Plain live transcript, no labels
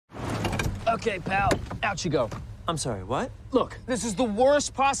Okay, pal, out you go. I'm sorry, what? Look, this is the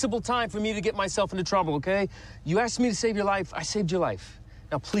worst possible time for me to get myself into trouble, okay? You asked me to save your life, I saved your life.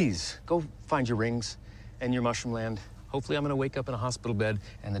 Now, please, go find your rings and your mushroom land. Hopefully, I'm gonna wake up in a hospital bed,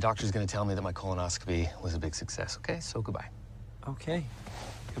 and the doctor's gonna tell me that my colonoscopy was a big success, okay? So, goodbye. Okay.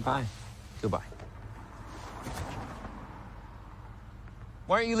 Goodbye. Goodbye.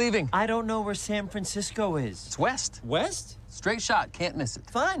 Why aren't you leaving? I don't know where San Francisco is. It's west. West? Straight shot, can't miss it.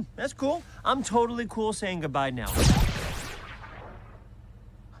 Fine, that's cool. I'm totally cool saying goodbye now.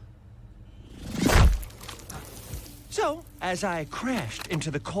 So, as I crashed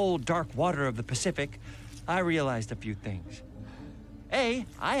into the cold, dark water of the Pacific, I realized a few things. A,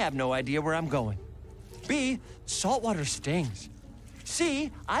 I have no idea where I'm going. B, saltwater stings.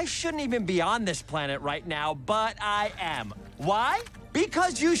 C, I shouldn't even be on this planet right now, but I am. Why?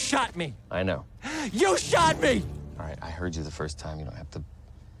 Because you shot me. I know. You shot me! All right, I heard you the first time. You don't have to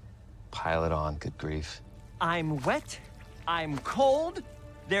pile it on. Good grief. I'm wet, I'm cold,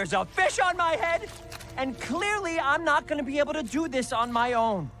 there's a fish on my head, and clearly I'm not gonna be able to do this on my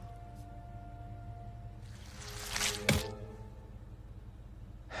own.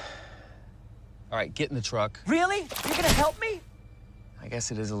 All right, get in the truck. Really? You're gonna help me? I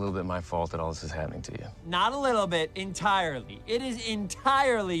guess it is a little bit my fault that all this is happening to you. Not a little bit, entirely. It is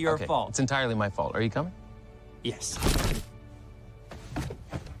entirely your Okay, fault. it's entirely my fault. Are you coming? Yes.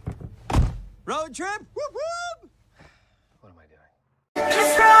 Road trip? Woo-woo!